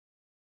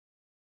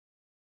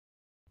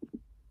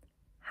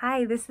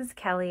Hi, this is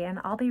Kelly, and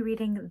I'll be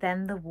reading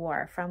Then the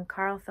War from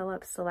Carl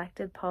Phillips'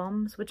 selected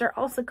poems, which are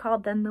also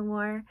called Then the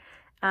War.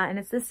 And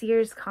it's this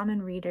year's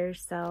Common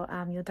Readers, so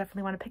you'll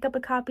definitely want to pick up a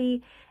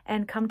copy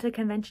and come to a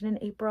convention in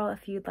April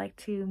if you'd like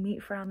to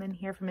meet from and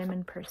hear from him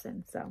in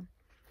person. So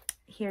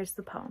here's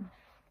the poem.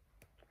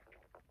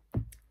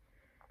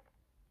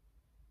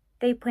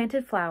 They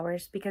planted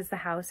flowers because the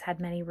house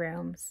had many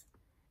rooms,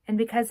 and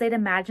because they'd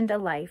imagined a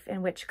life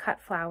in which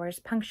cut flowers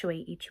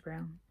punctuate each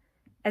room,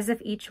 as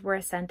if each were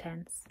a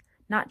sentence,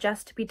 not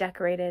just to be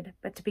decorated,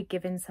 but to be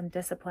given some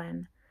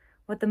discipline,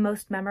 with the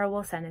most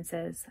memorable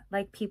sentences,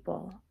 like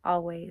people,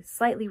 always,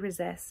 slightly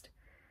resist.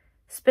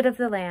 Spit of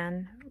the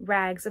land,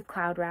 rags of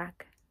cloud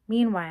rack,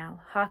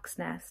 meanwhile, hawk's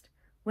nest,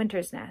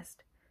 winter's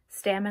nest,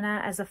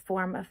 stamina as a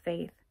form of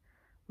faith,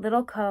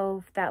 little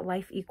cove that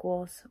life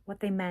equals, what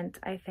they meant,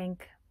 I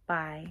think,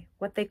 by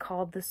what they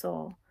called the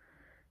soul.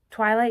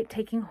 Twilight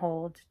taking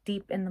hold,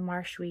 deep in the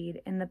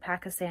marshweed, in the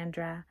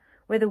pachysandra,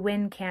 where the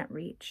wind can't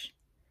reach.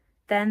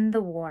 Then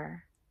the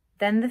war,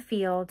 then the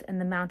field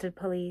and the mounted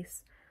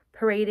police,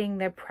 parading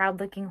their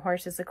proud-looking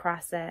horses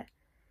across it.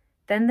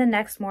 Then the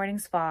next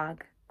morning's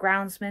fog,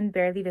 groundsmen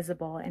barely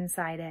visible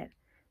inside it,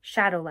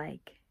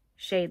 shadow-like,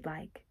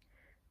 shade-like,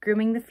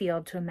 grooming the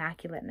field to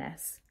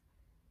immaculateness.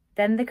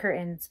 Then the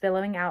curtains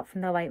billowing out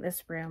from the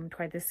lightless room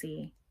toward the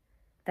sea.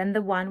 Then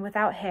the one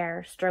without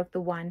hair stroked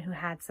the one who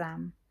had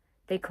some.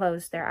 They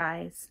closed their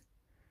eyes.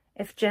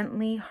 If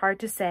gently, hard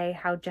to say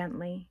how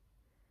gently.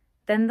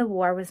 Then the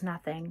war was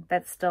nothing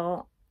that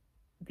still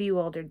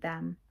bewildered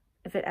them,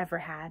 if it ever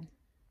had.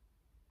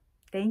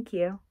 Thank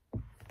you.